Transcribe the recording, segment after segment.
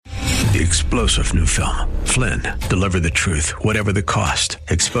The explosive new film, Flynn, deliver the truth, whatever the cost,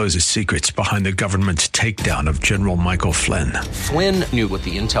 exposes secrets behind the government's takedown of General Michael Flynn. Flynn knew what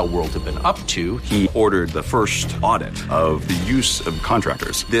the intel world had been up to. He ordered the first audit of the use of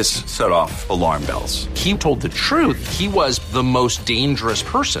contractors. This set off alarm bells. He told the truth. He was the most dangerous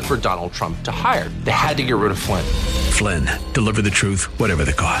person for Donald Trump to hire. They had to get rid of Flynn. Flynn, deliver the truth, whatever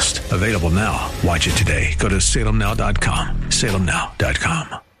the cost. Available now. Watch it today. Go to salemnow.com.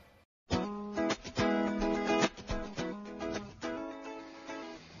 salemnow.com.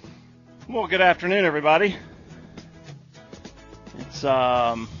 Well, good afternoon, everybody. It's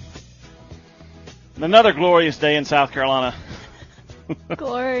another glorious day in South Carolina.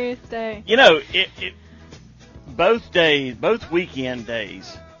 Glorious day. You know, both weekend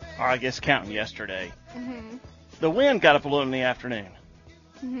days, or I guess counting yesterday, the wind got up a little in the afternoon.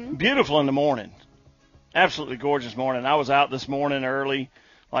 Beautiful in the morning. Absolutely gorgeous morning. I was out this morning early,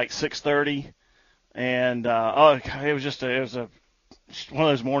 like 6:30, and it was one of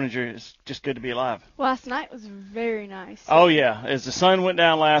those mornings it's just good to be alive. Last night was very nice. Oh, yeah. As the sun went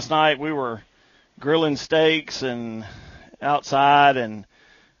down last night, we were grilling steaks and outside and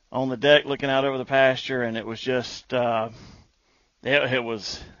on the deck looking out over the pasture, and it was just it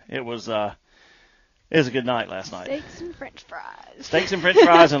was a good night last night. Steaks and French fries. Steaks and French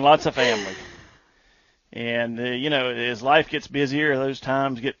fries and lots of family. And, as life gets busier, those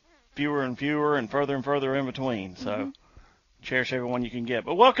times get fewer and fewer and further in between. So cherish everyone you can get.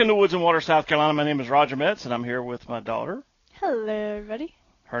 But welcome to Woods and Water, South Carolina. My name is Roger Metz, and I'm here with my daughter. Hello, everybody.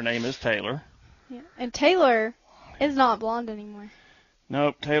 Her name is Taylor. Yeah. And Taylor is not blonde anymore.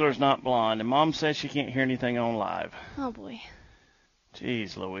 Nope, Taylor's not blonde. And Mom says she can't hear anything on live. Oh, boy.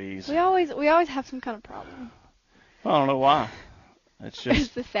 Jeez Louise. We always have some kind of problem. I don't know why. It's just...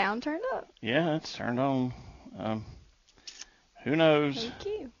 Is the sound turned up? Yeah, it's turned on. Who knows? Thank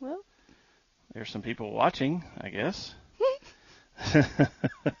you. Well, there's some people watching, I guess.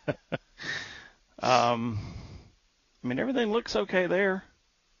 Everything looks okay there.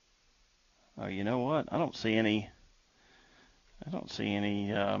 Oh, you know what? I don't see any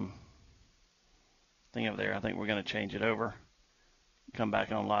thing over there. I think we're going to change it over. Come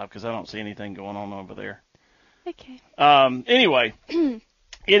back on live because I don't see anything going on over there. okay. Anyway,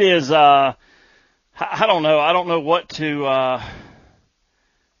 it is, I don't know. I don't know what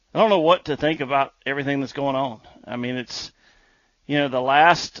to think about everything that's going on. I mean, it's, the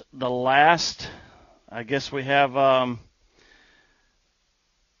last, I guess we have,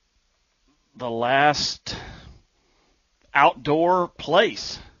 the last outdoor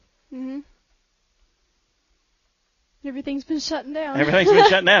place. Everything's been shutting down. Everything's been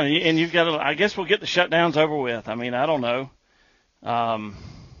shut down, and you've got to. I guess we'll get the shutdowns over with. I mean, I don't know.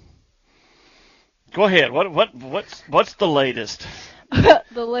 Go ahead. What's the latest?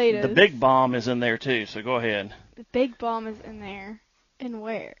 The latest. The big bomb is in there too. So go ahead. The big bomb is in there. In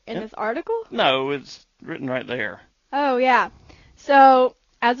where? In this article? No, it's written right there. Oh yeah. So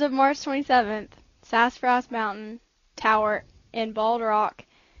as of March 27th, Sassafras Mountain Tower in Bald Rock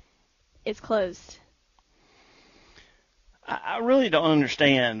is closed. I really don't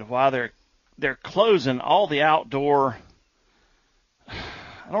understand why they're closing all the outdoor.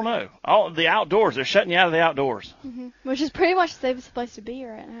 I don't know. All the outdoors. They're shutting you out of the outdoors. Which is pretty much the safest place to be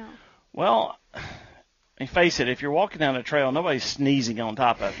right now. Well, face it. If you're walking down a trail, nobody's sneezing on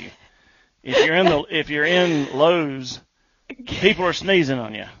top of you. If you're in Lowe's, people are sneezing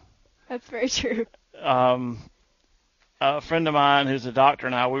on you. That's very true. A friend of mine who's a doctor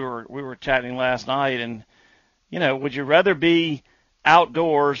and I, we were chatting last night, and would you rather be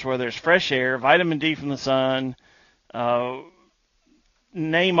outdoors where there's fresh air, vitamin D from the sun,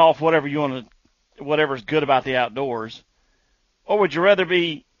 name off whatever you want to, whatever's good about the outdoors, or would you rather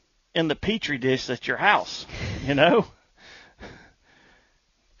be in the petri dish that's your house? I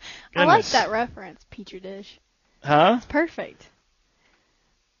like that reference, petri dish. Huh? It's perfect.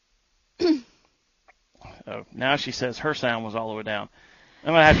 Oh, now she says her sound was all the way down.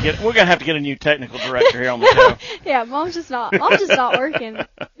 We're gonna have to get a new technical director here on the show. Yeah, mom's just not working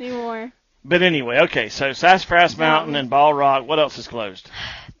anymore. But anyway, okay, so Sassafras Mountain and Ball Rock, what else is closed?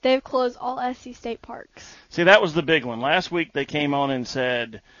 They've closed all SC state parks. See, that was the big one. Last week they came on and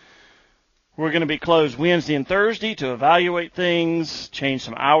said, we're going to be closed Wednesday and Thursday to evaluate things, change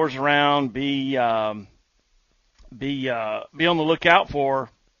some hours around, be on the lookout for,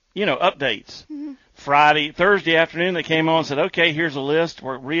 updates. Thursday afternoon they came on and said, okay, here's a list.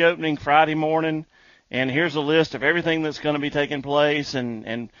 We're reopening Friday morning. And here's a list of everything that's going to be taking place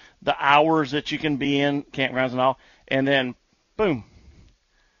and the hours that you can be in, campgrounds and all. And then, boom,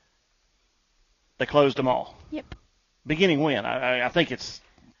 they closed them all. Yep. Beginning when? I think it's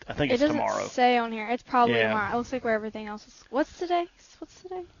I think It it's doesn't tomorrow. say on here. It's probably Yeah. tomorrow. It looks like where everything else is. What's today?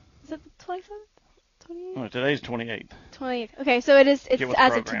 Is it the 27th? 28th? Oh, today's 28th. 28th. Okay, so it's Get with the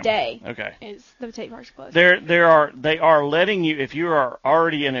as of program. today. Okay. Is the state parks closed? They are letting you, if you are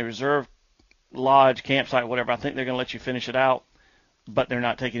already in a reserve lodge, campsite, whatever, I think they're going to let you finish it out, but they're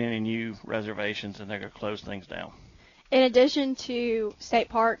not taking any new reservations, and they're going to close things down. In addition to state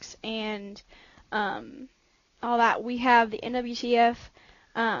parks and all that, we have the NWTF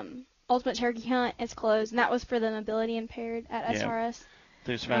Ultimate Turkey Hunt is closed, and that was for the mobility impaired at Yeah. SRS.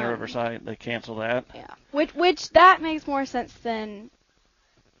 Through Savannah Riverside, they canceled that. Yeah, which that makes more sense than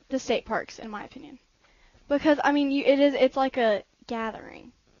the state parks, in my opinion, because I mean, it's like a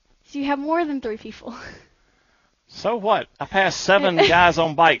gathering, so you have more than 3 people. So what? I passed 7 guys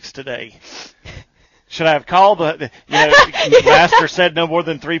on bikes today. Should I have called the master said no more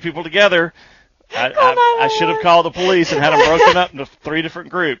than 3 people together. I should have called the police and had them broken up into 3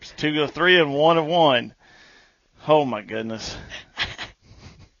 different groups, 2 of 3 and 1 of 1. Oh my goodness.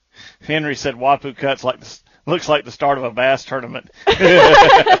 Henry said Wapu Cuts looks like the start of a bass tournament.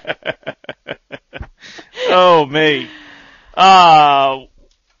 Oh me.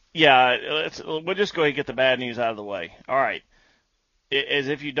 Yeah, we'll just go ahead and get the bad news out of the way. All right. As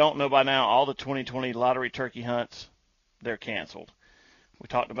if you don't know by now, all the 2020 lottery turkey hunts, they're canceled. We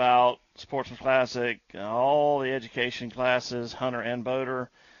talked about Sportsman Classic, all the education classes, hunter and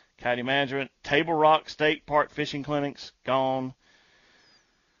boater, coyote management, Table Rock State Park fishing clinics, gone.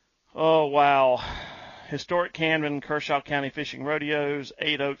 Oh, wow. Historic Camden, Kershaw County Fishing Rodeos,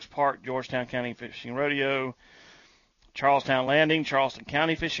 8 Oaks Park, Georgetown County Fishing Rodeo, Charlestown Landing, Charleston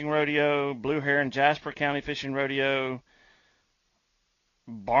County Fishing Rodeo, Blue Heron, Jasper County Fishing Rodeo,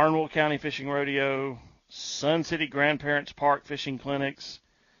 Barnwell County Fishing Rodeo, Sun City Grandparents Park Fishing Clinics,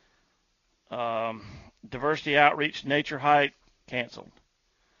 Diversity Outreach Nature Hike, canceled.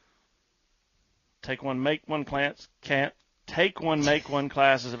 Take one, make one classes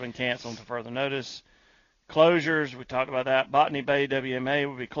have been canceled until further notice. Closures, we talked about that. Botany Bay WMA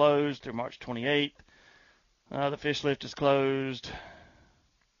will be closed through March 28th. The fish lift is closed.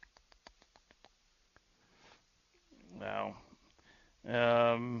 Wow.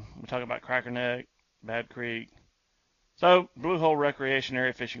 We're talking about Cracker Neck, Bad Creek. So, Blue Hole Recreation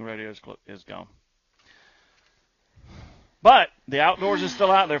Area Fishing Rodeo is gone. But the outdoors is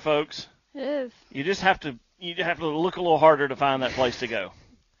still out there, folks. It is. You just have to look a little harder to find that place to go.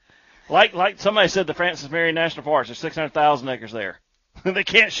 Like somebody said, the Francis Marion National Forest, there's 600,000 acres there. They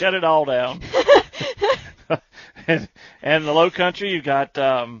can't shut it all down. and the Low Country, you've got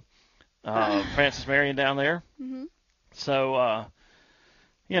Francis Marion down there. Mm-hmm. So,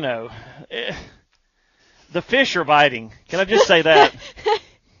 the fish are biting. Can I just say that?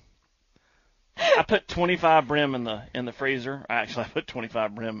 I put 25 brim in the freezer. Actually, I put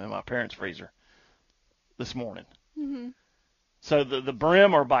 25 brim in my parents' freezer this morning. Mm-hmm. So the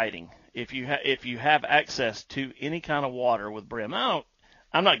brim are biting. If you have access to any kind of water with brim,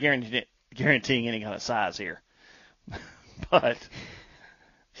 I'm not guaranteeing any kind of size here, but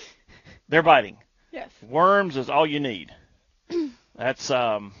they're biting. Yes. Worms is all you need. That's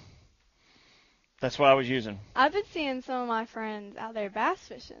what I was using. I've been seeing some of my friends out there bass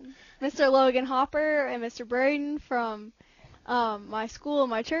fishing. Mr. Logan Hopper and Mr. Braden from my school and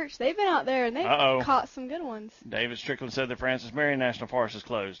my church, they've been out there and they've caught some good ones. David Strickland said the Francis Marion National Forest is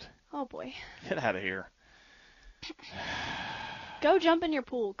closed. Oh, boy. Get out of here. Go jump in your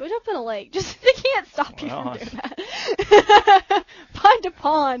pool. Go jump in a lake. Just they can't stop you from doing that. Find a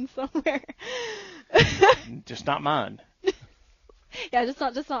pond somewhere. Just not mine. Yeah, just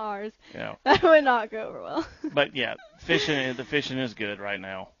not ours. Yeah. That would not go over well. But yeah, the fishing is good right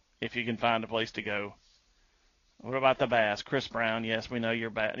now. If you can find a place to go. What about the bass? Chris Brown, yes, we know you're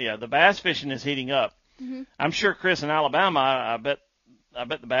bass. Yeah, the bass fishing is heating up. Mm-hmm. I'm sure Chris in Alabama, I bet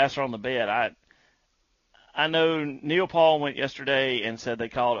the bass are on the bed. I know Neil Paul went yesterday and said they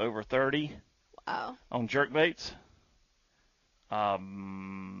caught over 30 Wow. on jerkbaits.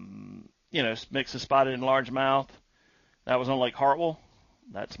 Mixes spotted and largemouth. That was on Lake Hartwell.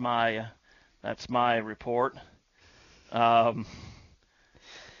 That's my report. And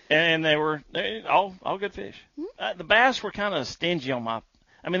they were all good fish. Mm-hmm. The bass were kind of stingy on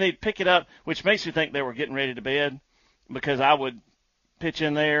they'd pick it up, which makes me think they were getting ready to bed, because I would pitch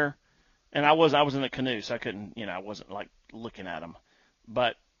in there, and I was in the canoe, so I couldn't, I wasn't like looking at them,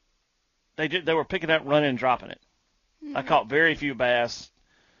 but they were picking up, running, and dropping it. Mm-hmm. I caught very few bass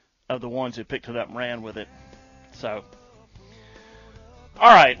of the ones who picked it up and ran with it. So,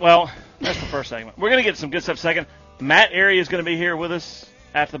 all right, well, that's the first segment. We're going to get some good stuff second. Matt Airy is going to be here with us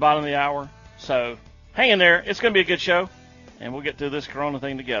at the bottom of the hour, so hang in there. It's going to be a good show, and we'll get through this Corona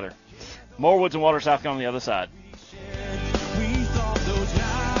thing together. More Woods and Water, South Carolina on the other side. We thought those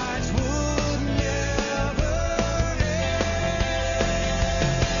nights would never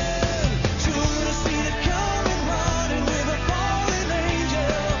end. Should have seen it coming, running with a fallen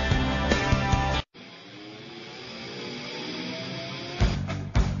angel.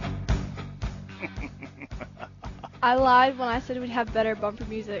 I lied when I said we'd have better bumper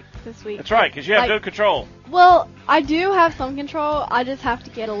music this week. That's right, because you have Like- good control. Well, I do have some control. I just have to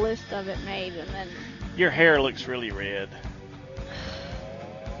get a list of it made, and then Your hair looks really red.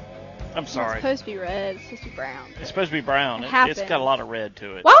 I'm it's sorry. supposed to be red. It's supposed to be brown. It's supposed to be brown. It It's happens. got a lot of red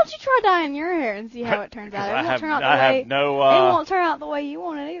to it. Why don't you try dyeing your hair and see how it turns out? It I won't have, turn out the I way. have no. It won't turn out the way you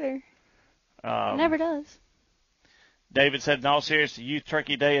want it either. It never does. David said, in all seriousness, Youth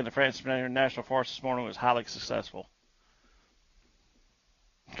Turkey Day in the Francis National Forest this morning was highly successful.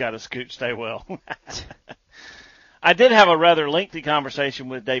 Got to scoot, stay well. I did have a rather lengthy conversation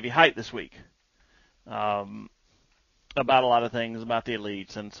with Davey Height this week about a lot of things, about the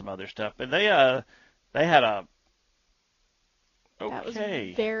elites and some other stuff. And they had a That was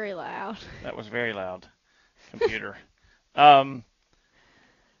okay. very loud. That was very loud. Computer. They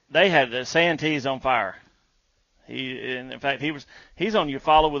had Santee's on fire. In fact, he's on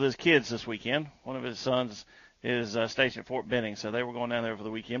Eufaula with his kids this weekend. One of his sons is stationed at Fort Benning, so they were going down there for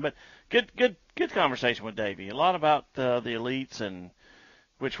the weekend. But good conversation with Davey. A lot about the elites, and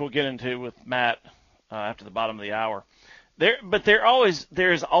which we'll get into with Matt after the bottom of the hour.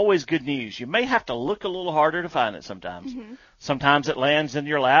 There is always good news. You may have to look a little harder to find it sometimes. Mm-hmm. Sometimes it lands in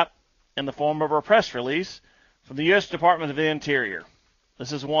your lap in the form of a press release from the U.S. Department of the Interior.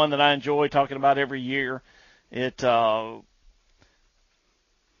 This is one that I enjoy talking about every year. It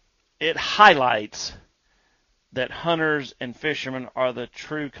highlights that hunters and fishermen are the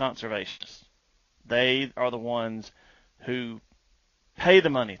true conservationists. They are the ones who pay the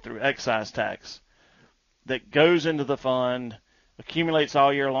money through excise tax that goes into the fund, accumulates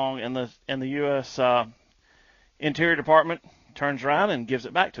all year long, and the U.S. Interior Department turns around and gives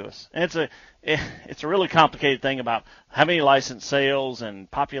it back to us. And it's a really complicated thing about how many licensed sales and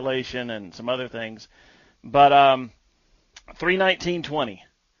population and some other things. But 319.20.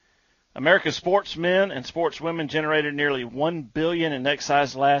 America's sportsmen and sportswomen generated nearly $1 billion in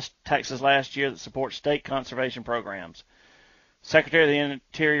excise taxes last year that support state conservation programs. Secretary of the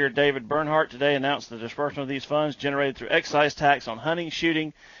Interior David Bernhardt today announced the disbursement of these funds generated through excise tax on hunting,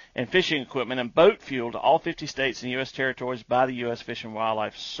 shooting, and fishing equipment and boat fuel to all 50 states and U.S. territories by the U.S. Fish and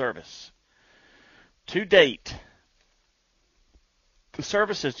Wildlife Service. To date, the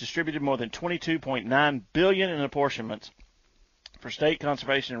service has distributed more than $22.9 billion in apportionments for state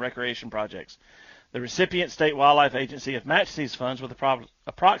conservation and recreation projects. The recipient state wildlife agency have matched these funds with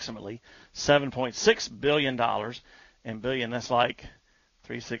approximately $7.6 billion. And billion, that's like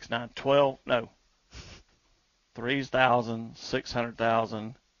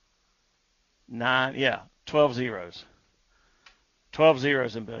 3,600,000, 12 zeros. 12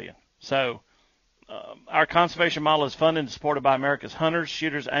 zeros in billion. So our conservation model is funded and supported by America's hunters,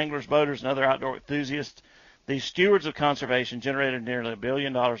 shooters, anglers, boaters, and other outdoor enthusiasts. These stewards of conservation generated nearly $1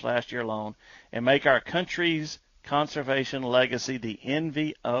 billion last year alone and make our country's conservation legacy the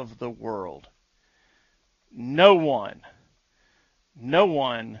envy of the world. No one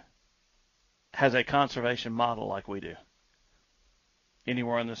has a conservation model like we do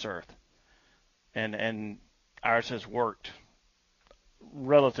anywhere on this earth. And ours has worked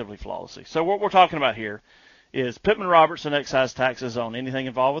relatively flawlessly. So what we're talking about here is Pittman-Robertson excise taxes on anything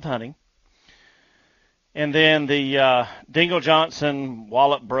involved with hunting. And then the Dingell-Johnson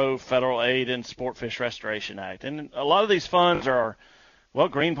Wallop-Bro Federal Aid and Sport Fish Restoration Act. And a lot of these funds are,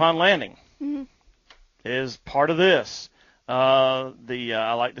 Green Pond Landing is part of this. I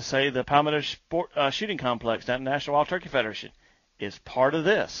like to say the Palmetto Shooting Complex down at the National Wild Turkey Federation is part of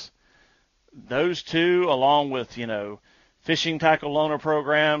this. Those two, along with, fishing tackle loaner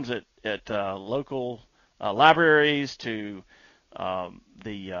programs at local libraries to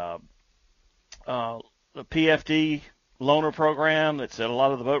the PFD loaner program that's at a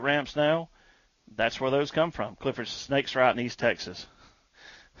lot of the boat ramps now, that's where those come from. Clifford's Snakes are out in East Texas,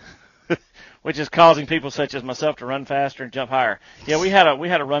 which is causing people such as myself to run faster and jump higher. Yeah, we had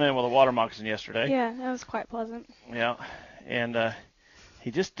a run-in with a water moccasin yesterday. Yeah, that was quite pleasant. Yeah, and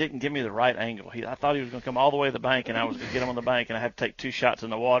he just didn't give me the right angle. I thought he was going to come all the way to the bank, and I was going to get him on the bank, and I had to take 2 shots in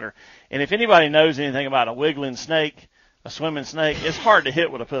the water. And if anybody knows anything about a wiggling snake, a swimming snake, it's hard to hit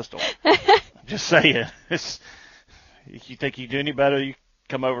with a pistol. Just saying. If you think you do any better, you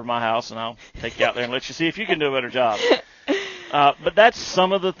come over to my house, and I'll take you out there and let you see if you can do a better job. But that's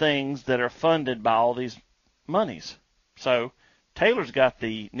some of the things that are funded by all these monies. So Taylor's got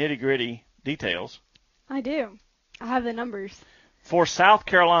the nitty-gritty details. I do. I have the numbers. For South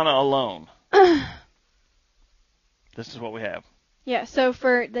Carolina alone, this is what we have. Yeah, so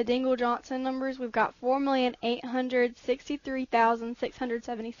for the Dingle Johnson numbers, we've got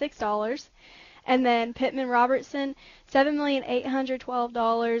 $4,863,676. And then Pittman Robertson,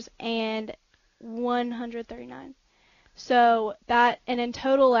 $7,812,139. So that, and in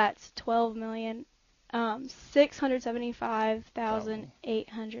total, that's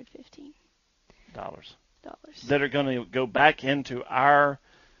 $12,675,815 that are going to go back into our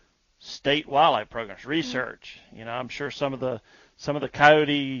state wildlife programs, research. You know, I'm sure some of the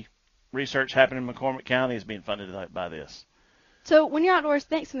coyote research happening in McCormick County is being funded by this. So when you're outdoors,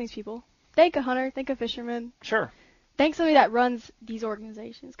 thank some of these people. Thank a hunter, thank a fisherman. Sure. Thank somebody that runs these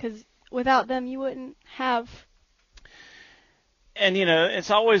organizations, because without them, you wouldn't have. And you know, it's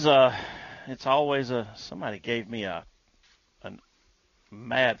always somebody gave me a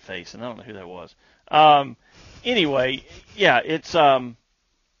mad face, and I don't know who that was. Anyway, yeah, it's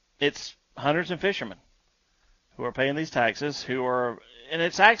hunters and fishermen who are paying these taxes, and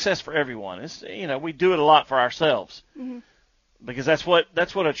it's access for everyone. It's, you know, we do it a lot for ourselves. Mm-hmm. Because that's what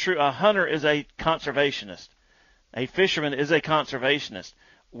a hunter is, a conservationist. A fisherman is a conservationist.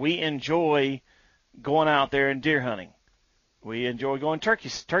 We enjoy going out there and deer hunting. We enjoy going turkey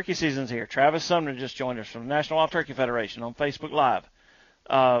season's here. Travis Sumner just joined us from the National Wild Turkey Federation on Facebook Live.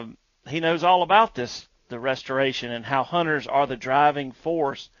 He knows all about this, the restoration, and how hunters are the driving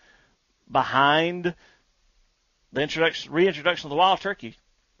force behind the reintroduction of the wild turkey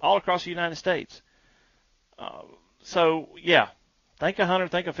all across the United States. So, yeah, thank a hunter,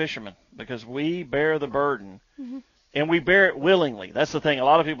 thank a fisherman, because we bear the burden, and we bear it willingly. That's the thing. A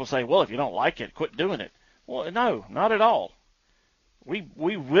lot of people say, well, if you don't like it, quit doing it. Well, no, not at all. We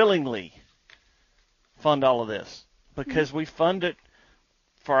willingly fund all of this because we fund it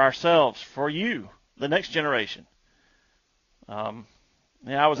for ourselves, for you, the next generation. Yeah,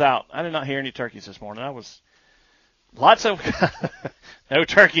 I was out. I did not hear any turkeys this morning. Lots of, no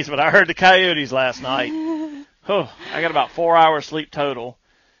turkeys, but I heard the coyotes last night. Oh, I got about 4 hours sleep total,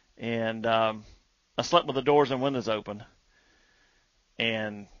 and I slept with the doors and windows open.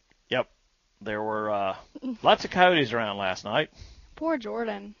 And, yep, there were lots of coyotes around last night. Poor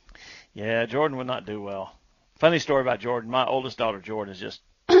Jordan. Yeah, Jordan would not do well. Funny story about Jordan. My oldest daughter, Jordan, is just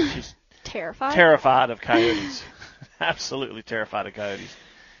she's terrified of coyotes. Absolutely terrified of coyotes.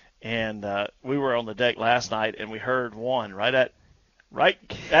 And we were on the deck last night, and we heard one right at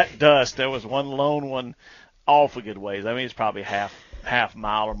dusk. There was one lone one off a good ways. I mean, it's probably half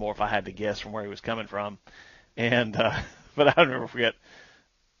mile or more if I had to guess from where he was coming from. And but I'll never forget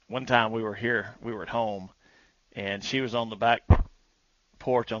one time we were at home, and she was on the back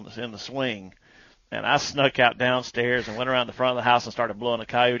porch in the swing, and I snuck out downstairs and went around the front of the house and started blowing a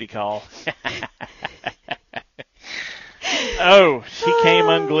coyote call. Oh, she came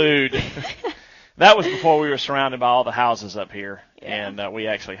unglued. That was before we were surrounded by all the houses up here, and we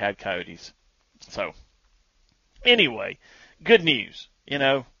actually had coyotes. So, anyway, good news. You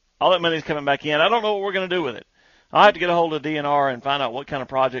know, all that money's coming back in. I don't know what we're going to do with it. I'll have to get a hold of DNR and find out what kind of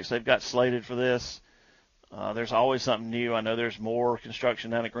projects they've got slated for this. There's always something new. I know there's more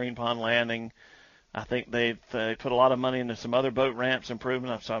construction down at Green Pond Landing. I think they put a lot of money into some other boat ramps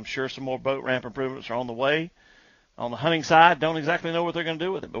improvement, so I'm sure some more boat ramp improvements are on the way. On the hunting side, don't exactly know what they're going to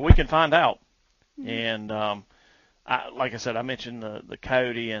do with it, but we can find out. Mm-hmm. And like I said, I mentioned the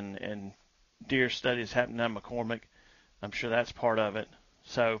coyote and deer studies happening down McCormick. I'm sure that's part of it.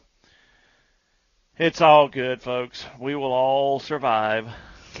 So it's all good, folks. We will all survive.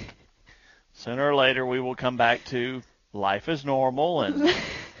 Sooner or later, we will come back to life as normal, and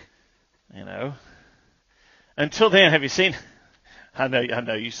you know. Until then, have you seen? I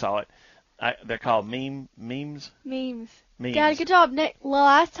know you saw it. They're called memes. Memes. Memes. Yeah, good job, Nick.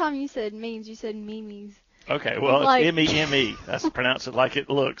 Last time you said memes, you said memes. Okay, well, like... it's M-E-M-E. That's pronounced it like it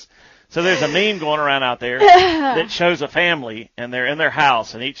looks. So there's a meme going around out there that shows a family, and they're in their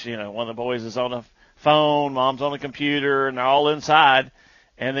house, and each, one of the boys is on a phone, mom's on a computer, and they're all inside.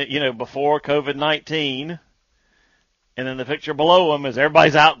 And, before COVID-19, and then the picture below them is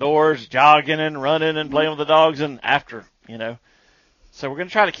everybody's outdoors jogging and running and playing with the dogs, and after, So we're going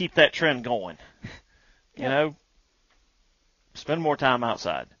to try to keep that trend going. Spend more time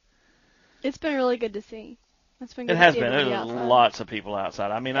outside. It's been really good to see. It's been good It has to see been. everybody There's outside. lots of people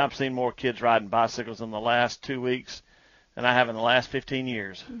outside. I mean, I've seen more kids riding bicycles in the last 2 weeks than I have in the last 15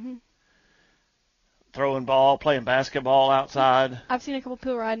 years. Mm-hmm. Throwing ball, playing basketball outside. I've seen a couple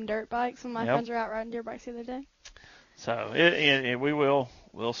people riding dirt bikes. Some of my friends were out riding dirt bikes the other day. So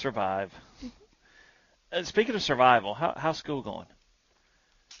we'll survive. speaking of survival, how's school going?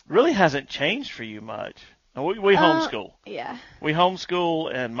 Really hasn't changed for you much. We homeschool. Yeah. We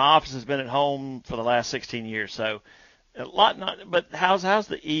homeschool, and my office has been at home for the last 16 years. So a lot but how's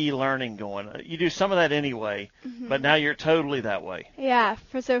the e-learning going? You do some of that anyway, but now you're totally that way. Yeah.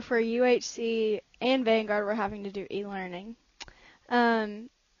 So for UHC and Vanguard, we're having to do e-learning. I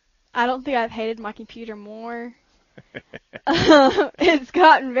don't think I've hated my computer more. It's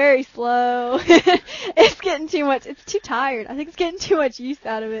gotten very slow. It's getting too much. It's too tired. I think it's getting too much use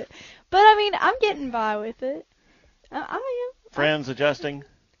out of it. But I mean, I'm getting by with it. I am. Friends adjusting?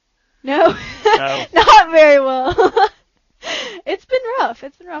 No, No. not very well. It's been rough.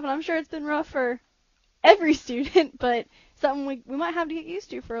 And I'm sure it's been rough for every student, but something we might have to get used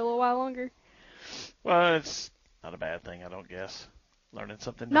to for a little while longer. Well, it's not a bad thing, I don't guess. Learning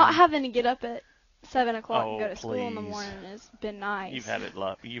something new. Not having to get up at 7 o'clock and Oh, go to school in the please. morning has been nice. You've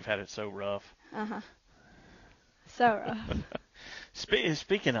had it so rough. So rough.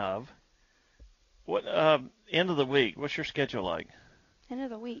 Speaking of, what end of the week? What's your schedule like? End of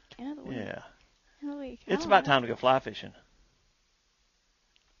the week. Yeah, End of the week. it's about time to go fly fishing.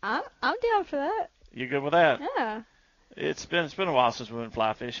 I'm down for that. You good with that? Yeah, It's been a while since we went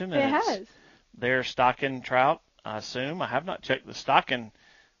fly fishing. And it has. They're stocking trout, I assume. I have not checked the stocking.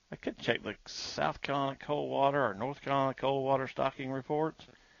 I could check the South Carolina cold water or North Carolina cold water stocking reports.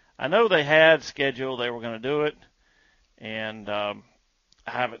 I know they had scheduled they were going to do it, and I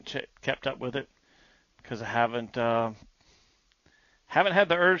haven't kept up with it because I haven't had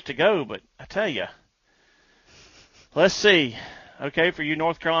the urge to go. But I tell you, let's see. Okay, for you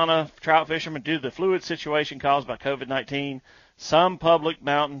North Carolina trout fishermen, due to the fluid situation caused by COVID-19, some public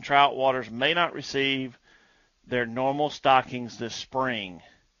mountain trout waters may not receive their normal stockings this spring.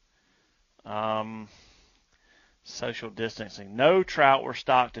 Social distancing. No trout were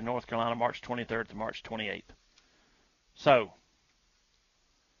stocked in North Carolina March 23rd to March 28th. So,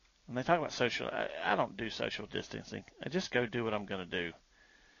 when they talk about social, I don't do social distancing. I just go do what I'm going to do.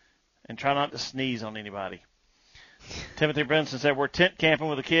 And try not to sneeze on anybody. Timothy Brinson said, we're tent camping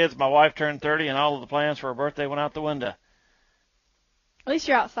with the kids. My wife turned 30 and all of the plans for her birthday went out the window. At least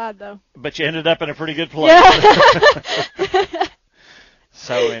you're outside, though. But you ended up in a pretty good place. Yeah.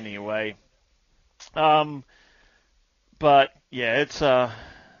 So anyway. But yeah, it's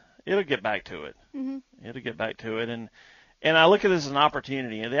it'll get back to it. It'll get back to it, and I look at this as an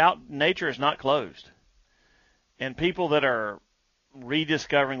opportunity. Nature is not closed, and people that are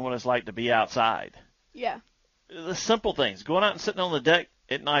rediscovering what it's like to be outside. Yeah. The simple things, going out and sitting on the deck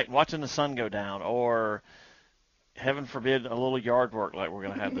at night, watching the sun go down, or heaven forbid, a little yard work like we're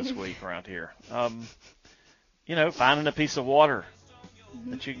going to have this week around here. Finding a piece of water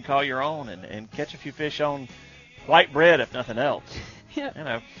that you can call your own and catch a few fish on white bread, if nothing else.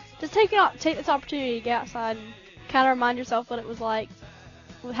 Yeah. Just take this opportunity to get outside and kind of remind yourself what it was like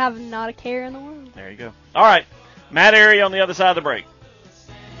with having not a care in the world. There you go. All right. Matt Airy on the other side of the break.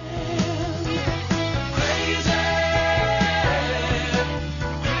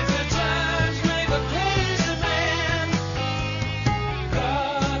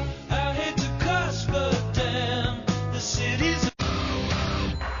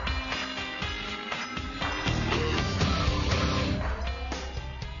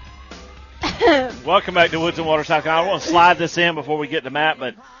 Welcome back to Woods and Water, South Carolina. I want to slide this in before we get to Matt,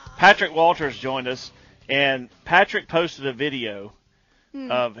 but Patrick Walters joined us, and Patrick posted a video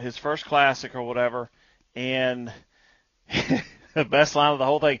of his first classic or whatever, and the best line of the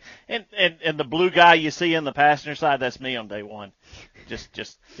whole thing. And the blue guy you see in the passenger side, that's me on day one.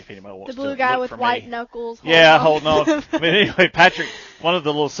 Just if anybody wants to The blue guy look with for white me. knuckles. Holding on. I mean, anyway, Patrick, one of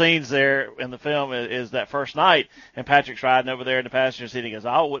the little scenes there in the film is that first night, and Patrick's riding over there in the passenger seat. He goes,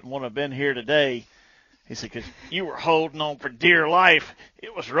 I wouldn't want to have been here today. He said, because you were holding on for dear life.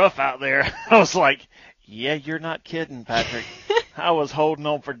 It was rough out there. I was like, yeah, you're not kidding, Patrick. I was holding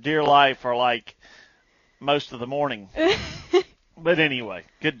on for dear life for like most of the morning. But anyway,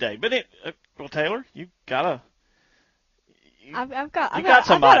 good day. But well, Taylor, you got I've got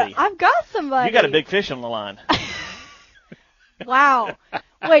somebody. I've got somebody. You got a big fish on the line. Wow.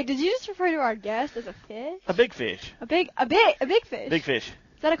 Wait, did you just refer to our guest as a fish? A big fish. A big fish. Big fish.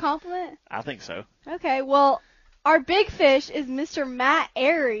 Is that a compliment? I think so. Okay, well, our big fish is Mr. Matt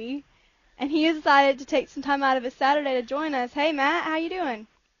Airy, and he has decided to take some time out of his Saturday to join us. Hey, Matt, how you doing?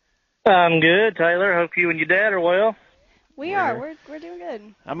 I'm good, Taylor. Hope you and your dad are well. We're doing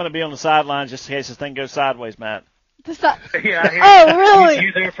good. I'm going to be on the sidelines just in case this thing goes sideways, Matt. Yeah, I hear Oh, really?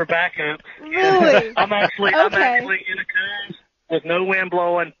 you there for backup. Really? I'm actually Okay. in a cruise with no wind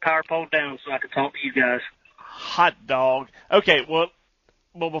blowing, power pole down, so I can talk to you guys. Hot dog. Okay, well,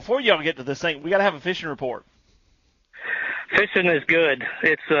 Well, before y'all get to this thing, we got to have a fishing report. Fishing is good.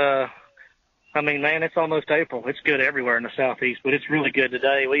 It's man, it's almost April. It's good everywhere in the southeast, but it's really good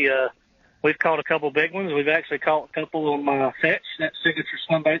today. We've caught a couple big ones. We've actually caught a couple on Fetch, that signature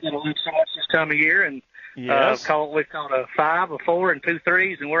swim bait that I love so much this time of year, and Yes. we've caught a 5, a 4, and 2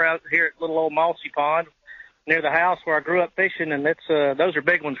 3s, and we're out here at little old Mossy Pond near the house where I grew up fishing, and it's those are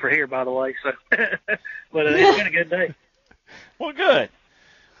big ones for here, by the way. So, but it's been a good day. Well, good.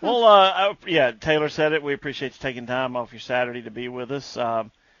 Well, Taylor said it. We appreciate you taking time off your Saturday to be with us.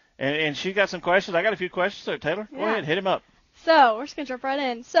 And she got some questions. I got a few questions. So, Taylor, go ahead. Hit him up. So we're just going to jump right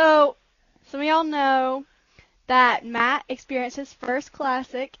in. So some of y'all know that Matt experienced his first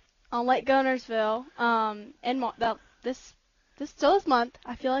classic on Lake Gunnersville this month.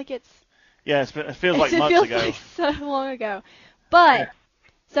 I feel like it feels like months ago. Like so long ago. But,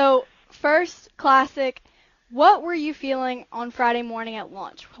 so first classic, what were you feeling on Friday morning at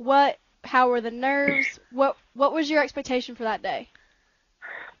lunch? How were the nerves? What was your expectation for that day?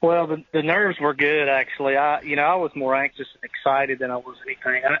 Well, the nerves were good, actually. I was more anxious and excited than I was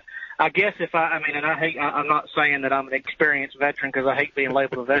anything. I guess I'm not saying that I'm an experienced veteran because I hate being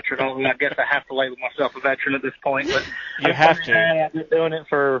labeled a veteran, although I guess I have to label myself a veteran at this point. But you have to. I've been doing it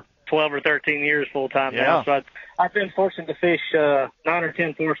for 12 or 13 years full time now. So I've been fortunate to fish 9 or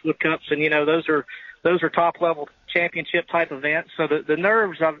 10 Forrest Wood Cups, and those are top level championship type events. So the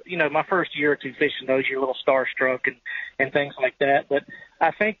nerves of my first year or two fishing those, you're a little starstruck and things like that. But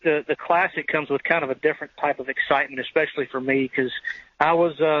I think the classic comes with kind of a different type of excitement, especially for me, because I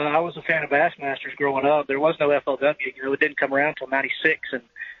was a fan of Bassmasters growing up. There was no FLW, it didn't come around until '96, and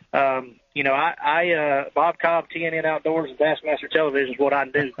Bob Cobb, TNN Outdoors, and Bassmaster Television is what I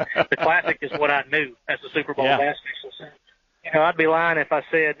knew. The classic is what I knew as a Super Bowl bass fisher. So, I'd be lying if I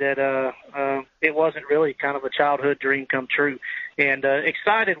said that it wasn't really kind of a childhood dream come true. And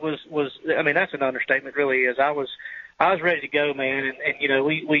excited was that's an understatement, really is. I was ready to go, man, and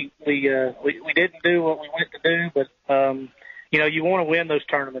we didn't do what we went to do, but you want to win those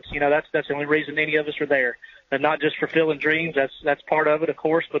tournaments. That's the only reason any of us are there. And not just fulfilling dreams, that's part of it, of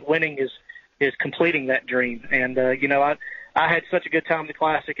course, but winning is completing that dream. And I had such a good time at the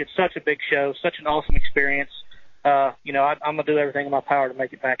Classic. It's such a big show, such an awesome experience. I'm gonna do everything in my power to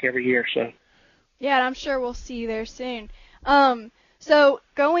make it back every year. So. Yeah, and I'm sure we'll see you there soon. So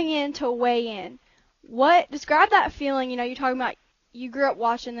going into weigh-in, describe that feeling? You're talking about you grew up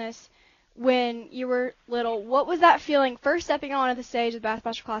watching this when you were little. What was that feeling first stepping onto the stage of the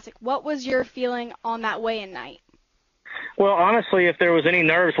Bassmaster Classic? What was your feeling on that weigh-in night? Well, honestly, if there was any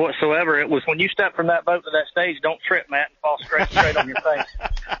nerves whatsoever, it was when you step from that boat to that stage. Don't trip, Matt, and fall straight on your face.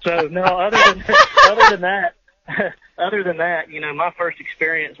 So no, other than that, my first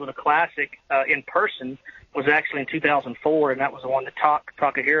experience with a Classic in person was actually in 2004, and that was the one that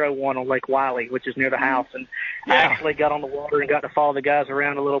Takahiro won on Lake Wiley, which is near the house. And I actually got on the water and got to follow the guys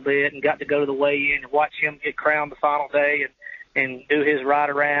around a little bit and got to go to the weigh-in and watch him get crowned the final day and do his ride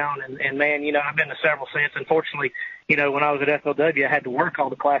around. And man, I've been to several since. Unfortunately, when I was at FLW, I had to work all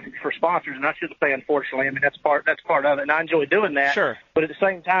the Classics for sponsors, and I shouldn't say unfortunately. I mean, that's part of it, and I enjoy doing that. Sure. But at the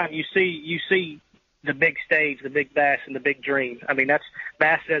same time, you see the big stage, the big bass, and the big dream. I mean, that's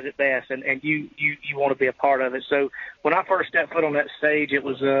Bass says it best, and you want to be a part of it. So when I first stepped foot on that stage, it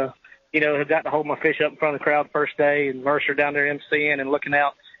was, I got to hold my fish up in front of the crowd the first day, and Mercer down there emceeing and looking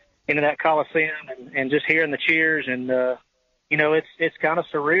out into that Coliseum and just hearing the cheers, and it's kind of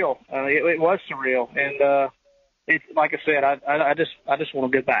surreal. It was surreal, and it's like I said, I just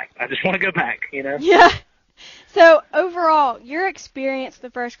want to go back. I just want to go back. Yeah. So, overall, your experience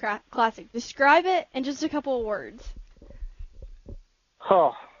with the first Classic, describe it in just a couple of words.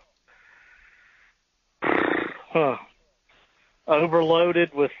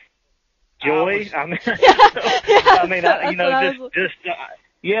 Overloaded with joy. A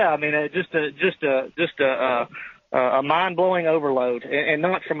mind-blowing overload, and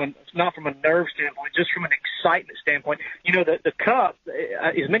not from a nerve standpoint, just from an excitement standpoint. The cup,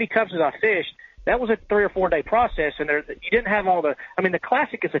 as many cups as I fished, that was a 3 or 4 day process, and you didn't have all the. I mean, the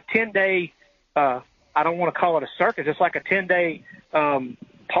Classic is a 10-day. I don't want to call it a circus. It's like a 10-day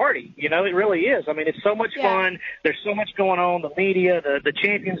party. It really is. I mean, it's so much fun. There's so much going on. The media, the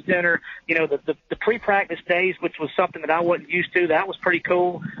champions dinner. The pre-practice days, which was something that I wasn't used to. That was pretty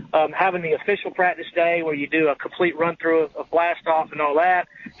cool. Having the official practice day where you do a complete run through of blast off and all that.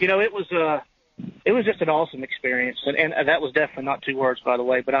 It was just an awesome experience, and that was definitely not 2 words, by the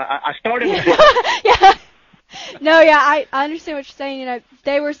way. But I started with yeah. No, yeah, I understand what you're saying.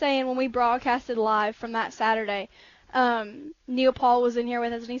 They were saying when we broadcasted live from that Saturday, Neil Paul was in here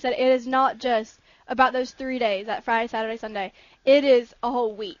with us, and he said it is not just about those 3 days, that Friday, Saturday, Sunday. It is a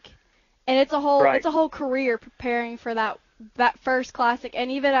whole week, and it's a whole career preparing for that first classic, and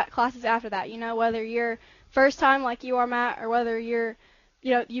even at classes after that. You know, whether you're first time like you are, Matt, or whether you're,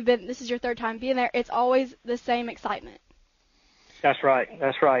 you know, this is your third time being there. It's always the same excitement. That's right.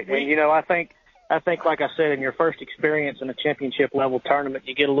 And you know, I think like I said, in your first experience in a championship level tournament,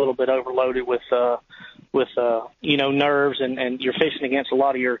 you get a little bit overloaded with you know, nerves, and you're fishing against a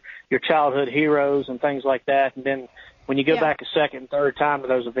lot of your childhood heroes and things like that. And then when you go back a second and third time to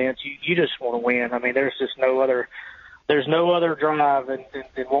those events, you just want to win. I mean, there's no other drive than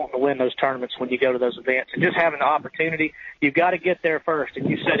wanting to win those tournaments when you go to those events. And just having the opportunity, you've got to get there first. And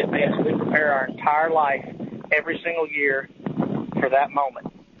you said it best. We prepare our entire life every single year for that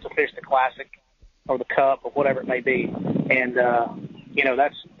moment to fish the Classic or the Cup or whatever it may be. And you know,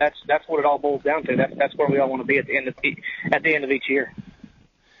 that's what it all boils down to. That's where we all want to be at the end of each year.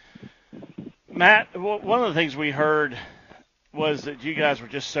 Matt, one of the things we heard was that you guys were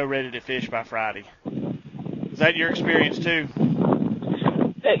just so ready to fish by Friday. Is that your experience too?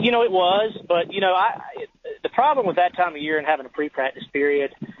 You know, it was, but you know, the problem with that time of year and having a pre-practice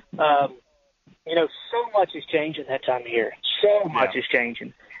period, you know, so much is changing that time of year. So much is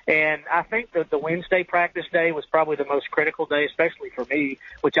changing. And I think that the Wednesday practice day was probably the most critical day, especially for me,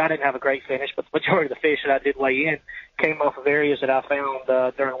 which I didn't have a great finish, but the majority of the fish that I did weigh in came off of areas that I found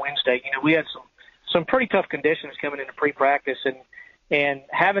during Wednesday. You know, we had some pretty tough conditions coming into pre-practice, and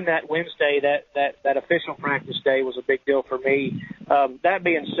having that Wednesday, that official practice day, was a big deal for me. That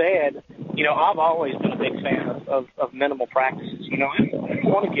being said, you know, I've always been a big fan of minimal practices. You know, I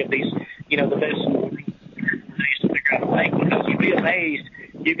want to give these, you know, the best days to figure out a lake, because you'd be amazed.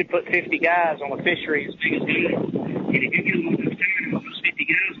 You could put 50 guys on a fishery as big as this, and if you get them on this time, those 50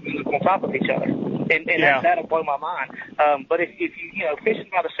 guys will look on top of each other, and that'll blow my mind. But if you know,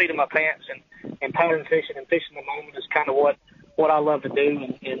 fishing by the seat of my pants and pattern fishing and fishing the moment is kind of what I love to do.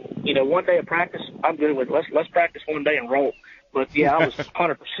 And you know, one day of practice, I'm good with. Let's practice one day and roll. But yeah, I was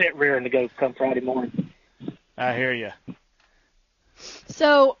 100% rearing to go come Friday morning. I hear you.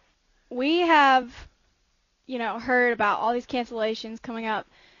 So we have, you know, heard about all these cancellations coming up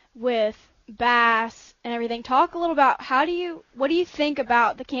with bass and everything. Talk a little about what do you think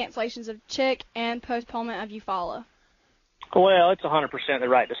about the cancellations of Chick and postponement of Eufaula? Well, it's 100% the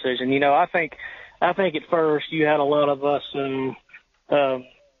right decision. You know, I think at first you had a lot of us, you know,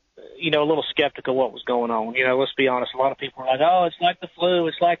 a little skeptical what was going on. You know, let's be honest. A lot of people were like, "Oh, it's like the flu.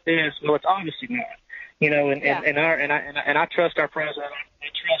 It's like this." Well, it's obviously not. You know, and I trust our president. I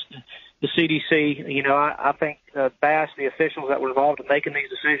trust the CDC. You know, I think Bass, the officials that were involved in making these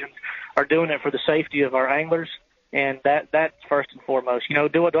decisions, are doing it for the safety of our anglers, and that's first and foremost. You know,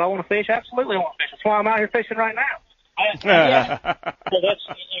 do I want to fish? Absolutely, I want to fish. That's why I'm out here fishing right now. So you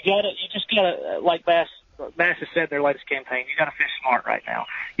just gotta, like Bass has said in their latest campaign, you gotta fish smart right now.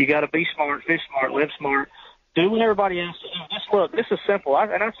 You gotta be smart, fish smart, live smart, do what everybody else does. This is simple. I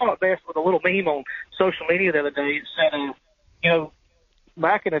saw it best with a little meme on social media the other day. It said, you know,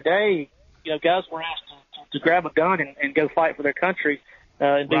 back in the day, you know, guys were asked to grab a gun and go fight for their country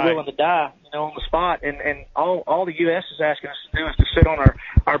and be willing to die, you know, on the spot. And all the U.S. is asking us to do is to sit on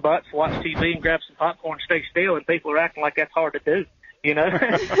our butts, watch TV, and grab some popcorn, stay still, and people are acting like that's hard to do, you know.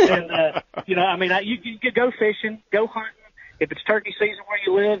 And, you know, I mean, you could go fishing, go hunting. If it's turkey season where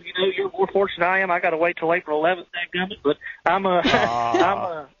you live, you know, you're more fortunate I am. I got to wait till April 11th, but I'm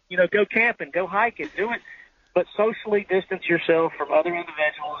you know, go camping, go hiking, do it. But socially distance yourself from other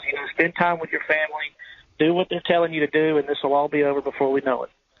individuals, you know, spend time with your family, do what they're telling you to do, and this will all be over before we know it.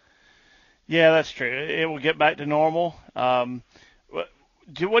 Yeah, that's true. It will get back to normal.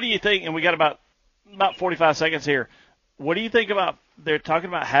 What do you think, and we got about 45 seconds here, what do you think about, they're talking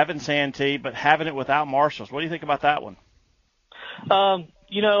about having Santee, but having it without marshals. What do you think about that one?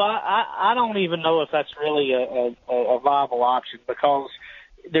 You know, I don't even know if that's really a viable option, because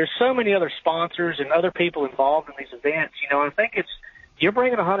there's so many other sponsors and other people involved in these events. You know, I think you're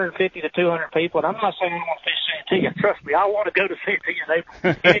bringing 150 to 200 people, and I'm not saying I want to fish Santee. Trust me, I want to go to Santee in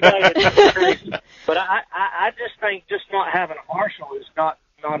April. Anybody that's crazy. But I just think just not having a marshal is not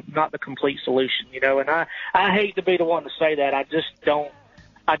the complete solution, you know. And I hate to be the one to say that. I just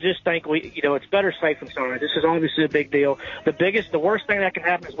think you know, it's better safe than sorry. This is obviously a big deal. The worst thing that can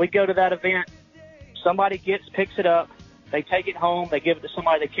happen is we go to that event, somebody picks it up, they take it home, they give it to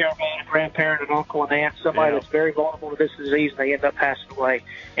somebody they care about, a grandparent, an uncle, an aunt, somebody that's very vulnerable to this disease, and they end up passing away.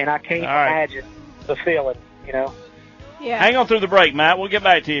 And I can't imagine the feeling, you know. Yeah. Hang on through the break, Matt. We'll get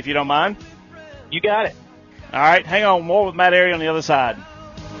back to you if you don't mind. You got it. All right, hang on. More with Matt Arey on the other side.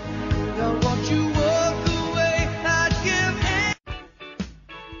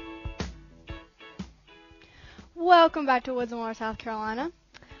 Welcome back to Woods and Water, South Carolina.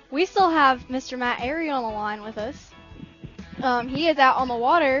 We still have Mr. Matt Airy on the line with us. He is out on the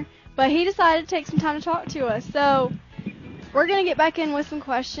water, but he decided to take some time to talk to us. So we're going to get back in with some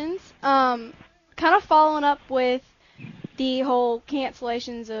questions. Kind of following up with the whole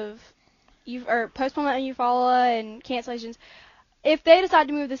cancellations of postponement of Eufaula and cancellations. If they decide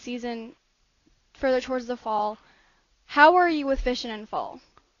to move the season further towards the fall, how are you with fishing in fall?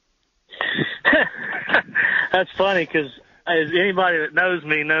 That's funny because as anybody that knows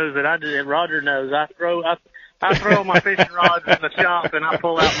me knows that and Roger knows, I throw my fishing rods in the shop and I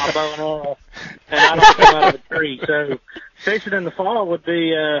pull out my bow and arrow and I don't come out of the tree. So fishing in the fall would be,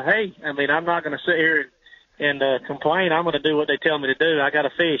 hey, I mean, I'm not going to sit here and complain. I'm going to do what they tell me to do. I got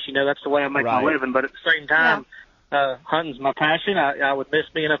to fish. That's the way I make my living. But at the same time, hunting's my passion. I would miss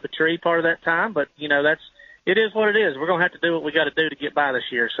being up a tree part of that time. But, it is what it is. We're going to have to do what we got to do to get by this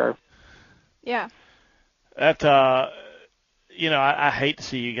year. So. Yeah. That, I hate to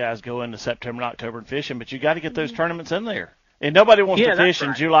see you guys go into September and October and fishing, but you got to get those tournaments in there. And nobody wants to fish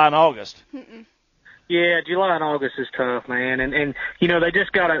in July and August. Mm-mm. Yeah, July and August is tough, man. And they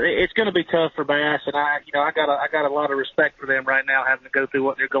just it's going to be tough for bass. And I got a lot of respect for them right now, having to go through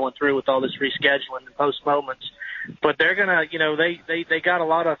what they're going through with all this rescheduling and postponements. But they're going to, they got a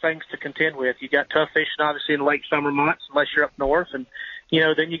lot of things to contend with. You got tough fishing, obviously, in late summer months, unless you're up north. And,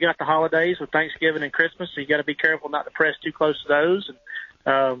 then you got the holidays with Thanksgiving and Christmas, so you got to be careful not to press too close to those.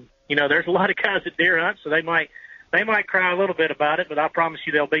 And, there's a lot of guys that deer hunt, so they might cry a little bit about it, but I promise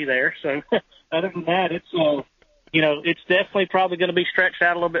you they'll be there. So other than that, it's, it's definitely probably going to be stretched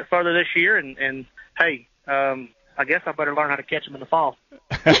out a little bit further this year. And hey, I guess I better learn how to catch them in the fall.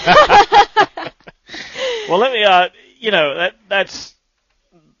 Well, let me, that's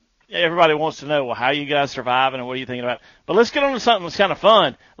everybody wants to know, well, how you guys surviving and what are you thinking about? But let's get on to something that's kind of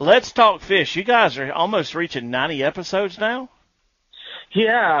fun. Let's talk fish. You guys are almost reaching 90 episodes now.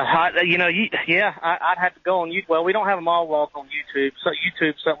 Yeah, I'd have to go on YouTube. Well, we don't have them all logged on YouTube. So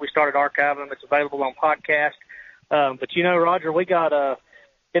YouTube's something we started archiving them. It's available on podcast. But Roger, we got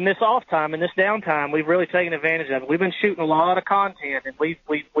in this off time, in this downtime, we've really taken advantage of it. We've been shooting a lot of content, and we've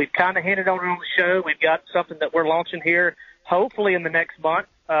kind of hinted on it on the show. We've got something that we're launching here, hopefully in the next month.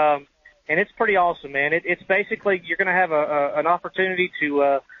 And it's pretty awesome, man. It's basically you're going to have an opportunity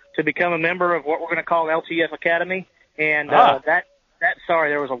to become a member of what we're going to call LTF Academy, and sorry,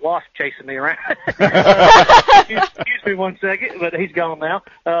 there was a wasp chasing me around. Excuse me one second, but he's gone now.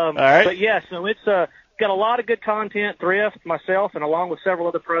 All right. But yeah, so it's got a lot of good content. Thrift, myself, and along with several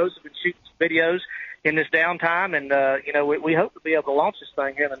other pros have been shooting some videos in this downtime, and we hope to be able to launch this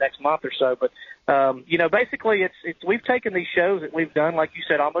thing here in the next month or so. But basically, it's we've taken these shows that we've done, like you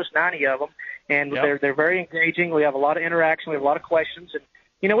said, almost 90 of them, and they're very engaging. We have a lot of interaction. We have a lot of questions,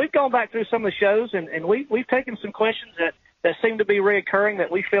 and we've gone back through some of the shows, and we've taken some questions that seem to be reoccurring that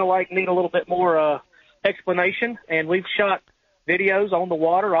we feel like need a little bit more explanation, and we've shot videos on the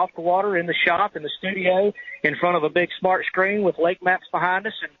water, off the water, in the shop, in the studio, in front of a big smart screen with lake maps behind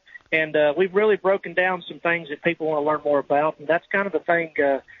us, and we've really broken down some things that people want to learn more about, and that's kind of the thing.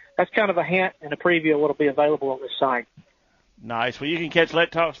 That's kind of a hint and a preview of what will be available on this site. Nice. Well, you can catch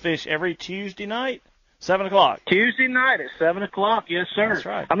Let Talk Fish every Tuesday night, 7 o'clock. Tuesday night at 7 o'clock, yes, sir. That's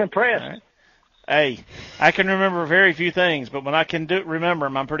right. I'm impressed. Right. Hey, I can remember very few things, but when I can remember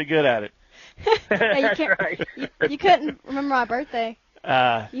them, I'm pretty good at it. That's right. You couldn't remember my birthday.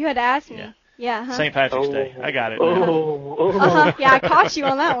 You had to ask me. Yeah, huh? St. Patrick's Day. I got it. Yeah, I caught you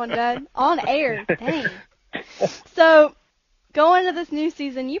on that one, Dad. On air. Dang. So, going into this new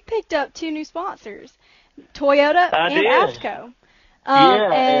season, you picked up 2 new sponsors, Toyota and AFCO.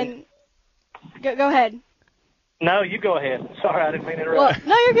 And go ahead. No, you go ahead. Sorry, I didn't mean to interrupt. Well,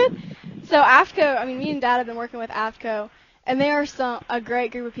 no, you're good. So AFCO, me and Dad have been working with AFCO, and they are a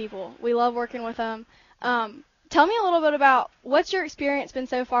great group of people. We love working with them. Tell me a little bit about what's your experience been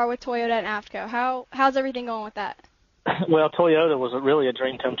so far with Toyota and AFCO. How's everything going with that? Well, Toyota was really a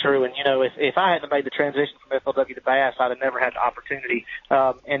dream come true, and if I hadn't made the transition from FLW to Bass, I'd have never had the opportunity,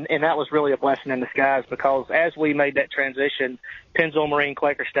 and that was really a blessing in disguise, because as we made that transition, Pennzoil Marine,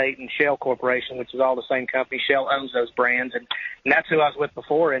 Quaker State, and Shell Corporation, which is all the same company, Shell owns those brands, and that's who I was with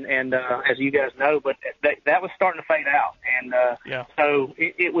before, and as you guys know, but that was starting to fade out, and so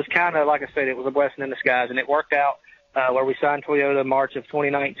it was kind of, like I said, it was a blessing in disguise, and it worked out where we signed Toyota in March of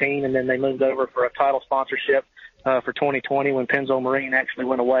 2019, and then they moved over for a title sponsorship for 2020 when Pennzoil Marine actually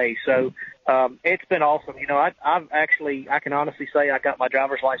went away. So it's been awesome. I can honestly say I got my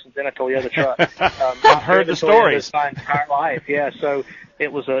driver's license in a Toyota truck. I've heard the stories my entire life. Yeah. So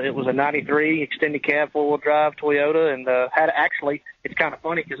It was a 93 extended cab 4-wheel drive Toyota, and it's kind of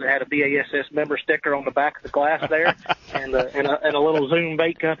funny because it had a BASS member sticker on the back of the glass there, and a little Zoom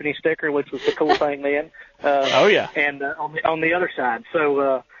Bait Company sticker, which was the cool thing then. And on the other side,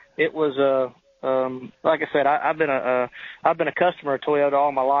 so it was like I said, I've been a customer of Toyota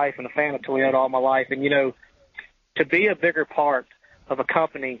all my life and a fan of Toyota all my life, and to be a bigger part of a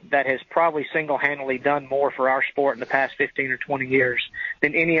company that has probably single-handedly done more for our sport in the past 15 or 20 years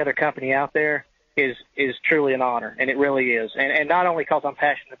than any other company out there is truly an honor, and it really is. And not only because I'm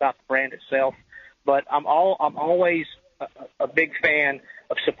passionate about the brand itself, but I'm always a big fan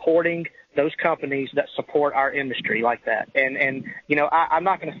of supporting those companies that support our industry like that. And I'm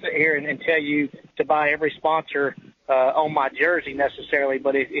not going to sit here and tell you to buy every sponsor on my jersey necessarily,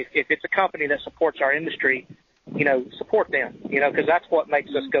 but if it's a company that supports our industry, support them, because that's what makes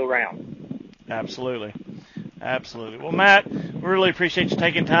us go round. Absolutely. Well, Matt, we really appreciate you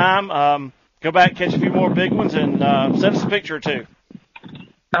taking time. Go back, catch a few more big ones, and send us a picture or two.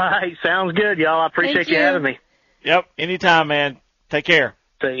 All right, sounds good, y'all. I appreciate you having me. Yep, anytime, man. Take care.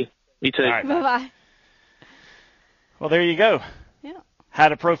 See you. You too. Right. Bye-bye. Well, there you go. Yeah. How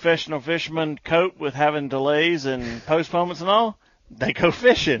do professional fishermen cope with having delays and postponements and all? They go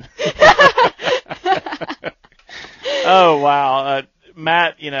fishing. Oh, wow.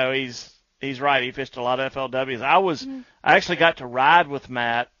 Matt, he's right. He fished a lot of FLWs. I actually got to ride with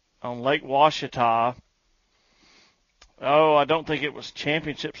Matt on Lake Ouachita. Oh, I don't think it was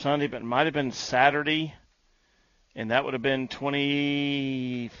Championship Sunday, but it might have been Saturday. And that would have been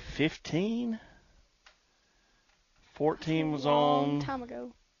 2015? 14 was on. Long time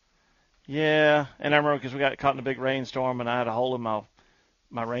ago. Yeah, and I remember because we got caught in a big rainstorm, and I had a hole in my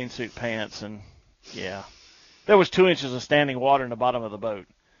rain suit pants, and yeah. There was 2 inches of standing water in the bottom of the boat.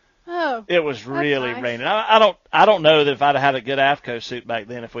 Oh. It was really nice. raining. I don't know that if I'd have had a good AFCO suit back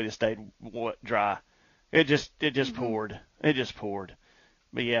then, if we'd have stayed dry. It just poured. It just poured.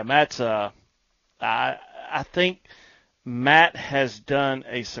 But yeah, Matt's I think Matt has done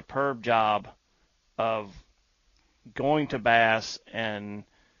a superb job of going to bass and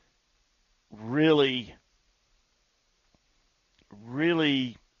really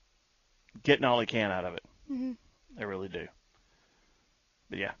getting all he can out of it. Mm-hmm. They really do.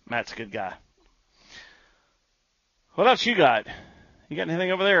 But yeah, Matt's a good guy. What else you got? You got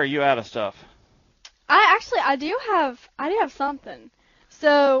anything over there, or are you out of stuff? I do have something.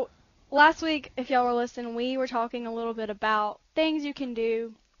 So last week, if y'all were listening, we were talking a little bit about things you can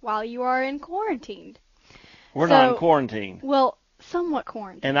do while you are in quarantine. We're not in quarantine. Well, somewhat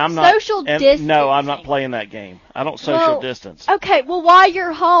quarantine. And I'm not social distancing. No, I'm not playing that game. I don't social distance. Okay, well, while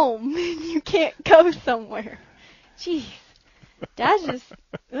you're home, you can't go somewhere. Jeez, that's just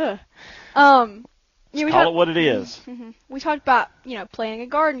ugh. Call it what it is. Mm-hmm. We talked about planting a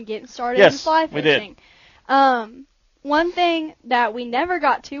garden, getting started in fly fishing. We did. One thing that we never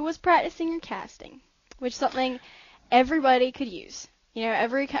got to was practicing your casting, which is something everybody could use.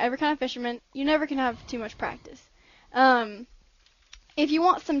 Every kind of fisherman, you never can have too much practice. If you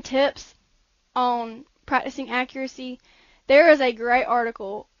want some tips on practicing accuracy, there is a great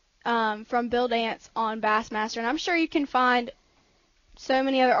article from Bill Dance on Bassmaster, and I'm sure you can find so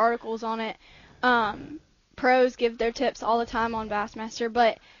many other articles on it. Pros give their tips all the time on Bassmaster,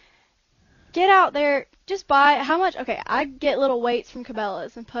 but get out there, just buy how much. Okay, I get little weights from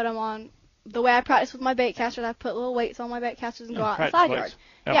Cabela's and put them on. The way I practice with my bait casters, I put little weights on my bait casters and go out in the side yard.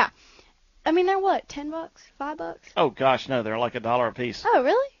 Yep. Yeah. I mean, they're what, $10, $5? Oh gosh, no, they're like $1 a piece. Oh,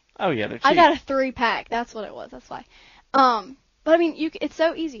 really? Oh yeah, they're cheap. I got a 3-pack. That's what it was. That's why. But I mean, it's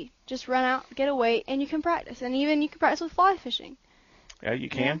so easy. Just run out, get a weight, and you can practice. And even you can practice with fly fishing. Yeah, you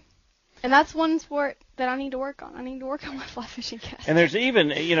can. Yeah. And that's one sport that I need to work on. I need to work on my fly fishing cast. And there's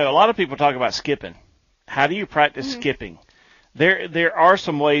even, a lot of people talk about skipping. How do you practice skipping? There are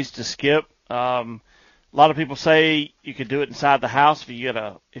some ways to skip. A lot of people say you could do it inside the house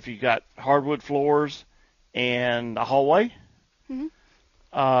if you got hardwood floors and a hallway. Mm-hmm.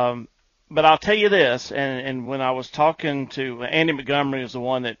 But I'll tell you this, and when I was talking to Andy Montgomery, is the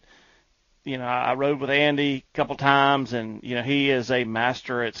one that, I rode with Andy a couple times, and he is a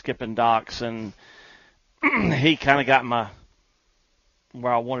master at skipping docks, and he kind of got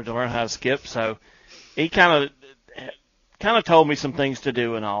where I wanted to learn how to skip. So he kind of told me some things to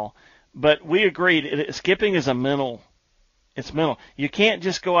do and all. But we agreed skipping is mental. You can't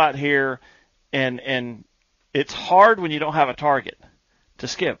just go out here and it's hard when you don't have a target to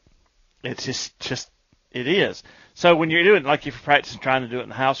skip. It's just it is. So when you're doing, like if you're practicing trying to do it in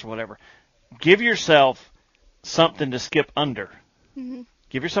the house or whatever, give yourself something to skip under. Mm-hmm.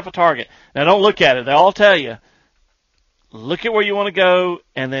 Give yourself a target. Now don't look at it. They all tell you, look at where you want to go,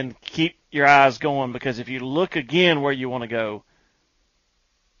 and then keep your eyes going, because if you look again where you want to go,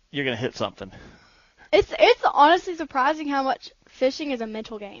 you're going to hit something. It's honestly surprising how much fishing is a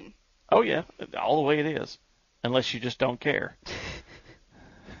mental game. Oh, yeah, all the way it is, unless you just don't care.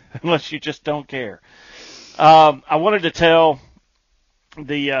 Unless you just don't care. I wanted to tell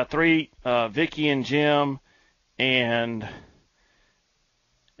the three, Vicky and Jim, and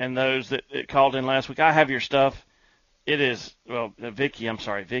those that called in last week, I have your stuff. It is, Vicky,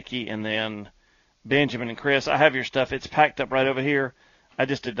 and then Benjamin and Chris, I have your stuff. It's packed up right over here. I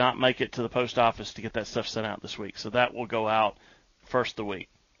just did not make it to the post office to get that stuff sent out this week, so that will go out first of the week.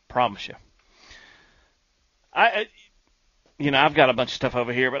 Promise you. I've got a bunch of stuff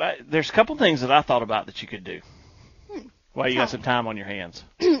over here, but there's a couple things that I thought about that you could do while you got some time on your hands.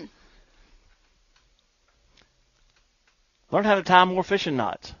 Learn how to tie more fishing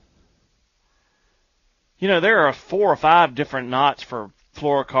knots. There are 4 or 5 different knots for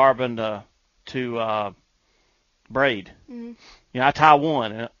fluorocarbon to braid. Mm-hmm. I tie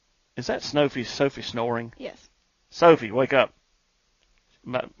one. Is that Sophie snoring? Yes. Sophie, wake up.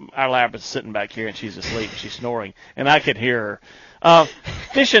 Our lab is sitting back here, and she's asleep. She's snoring, and I could hear her.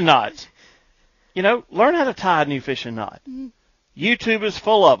 Fishing knots. Learn how to tie a new fishing knot. Mm-hmm. YouTube is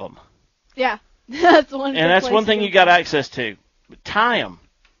full of them. Yeah. That's one thing you got access to. But tie them.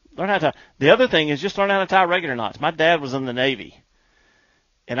 Learn how to tie. The other thing is just learn how to tie regular knots. My dad was in the Navy,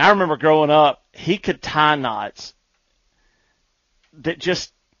 and I remember growing up, he could tie knots that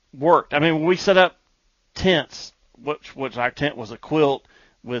just worked. I mean, when we set up tents, which our tent was a quilt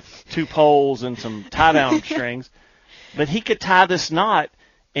with 2 poles and some tie-down strings, but he could tie this knot,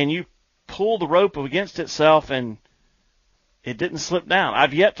 and you pull the rope against itself, and it didn't slip down.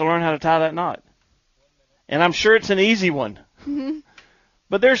 I've yet to learn how to tie that knot, and I'm sure it's an easy one. Mm-hmm.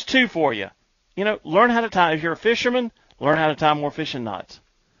 But there's 2 for you. Learn how to tie. If you're a fisherman, learn how to tie more fishing knots.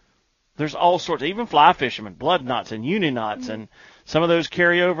 There's all sorts, even fly fishermen, blood knots and uni knots, mm-hmm. and some of those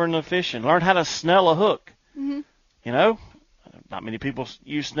carry over into fishing. Learn how to snell a hook. Mm-hmm. Not many people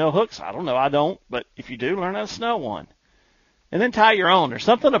use snell hooks. I don't know. I don't. But if you do, learn how to snell one. And then tie your own. There's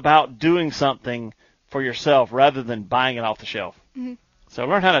something about doing something for yourself rather than buying it off the shelf. Mm-hmm. So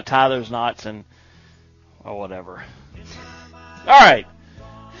learn how to tie those knots and whatever. All right.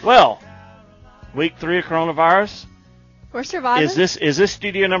 Well, week 3 of coronavirus. We're surviving. Is this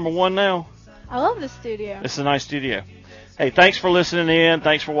studio number 1 now? I love this studio. It's a nice studio. Hey, thanks for listening in.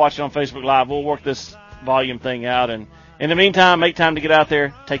 Thanks for watching on Facebook Live. We'll work this volume thing out. And in the meantime, make time to get out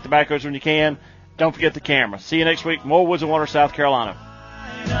there. Take the backroads when you can. Don't forget the camera. See you next week. More Woods and Water, South Carolina.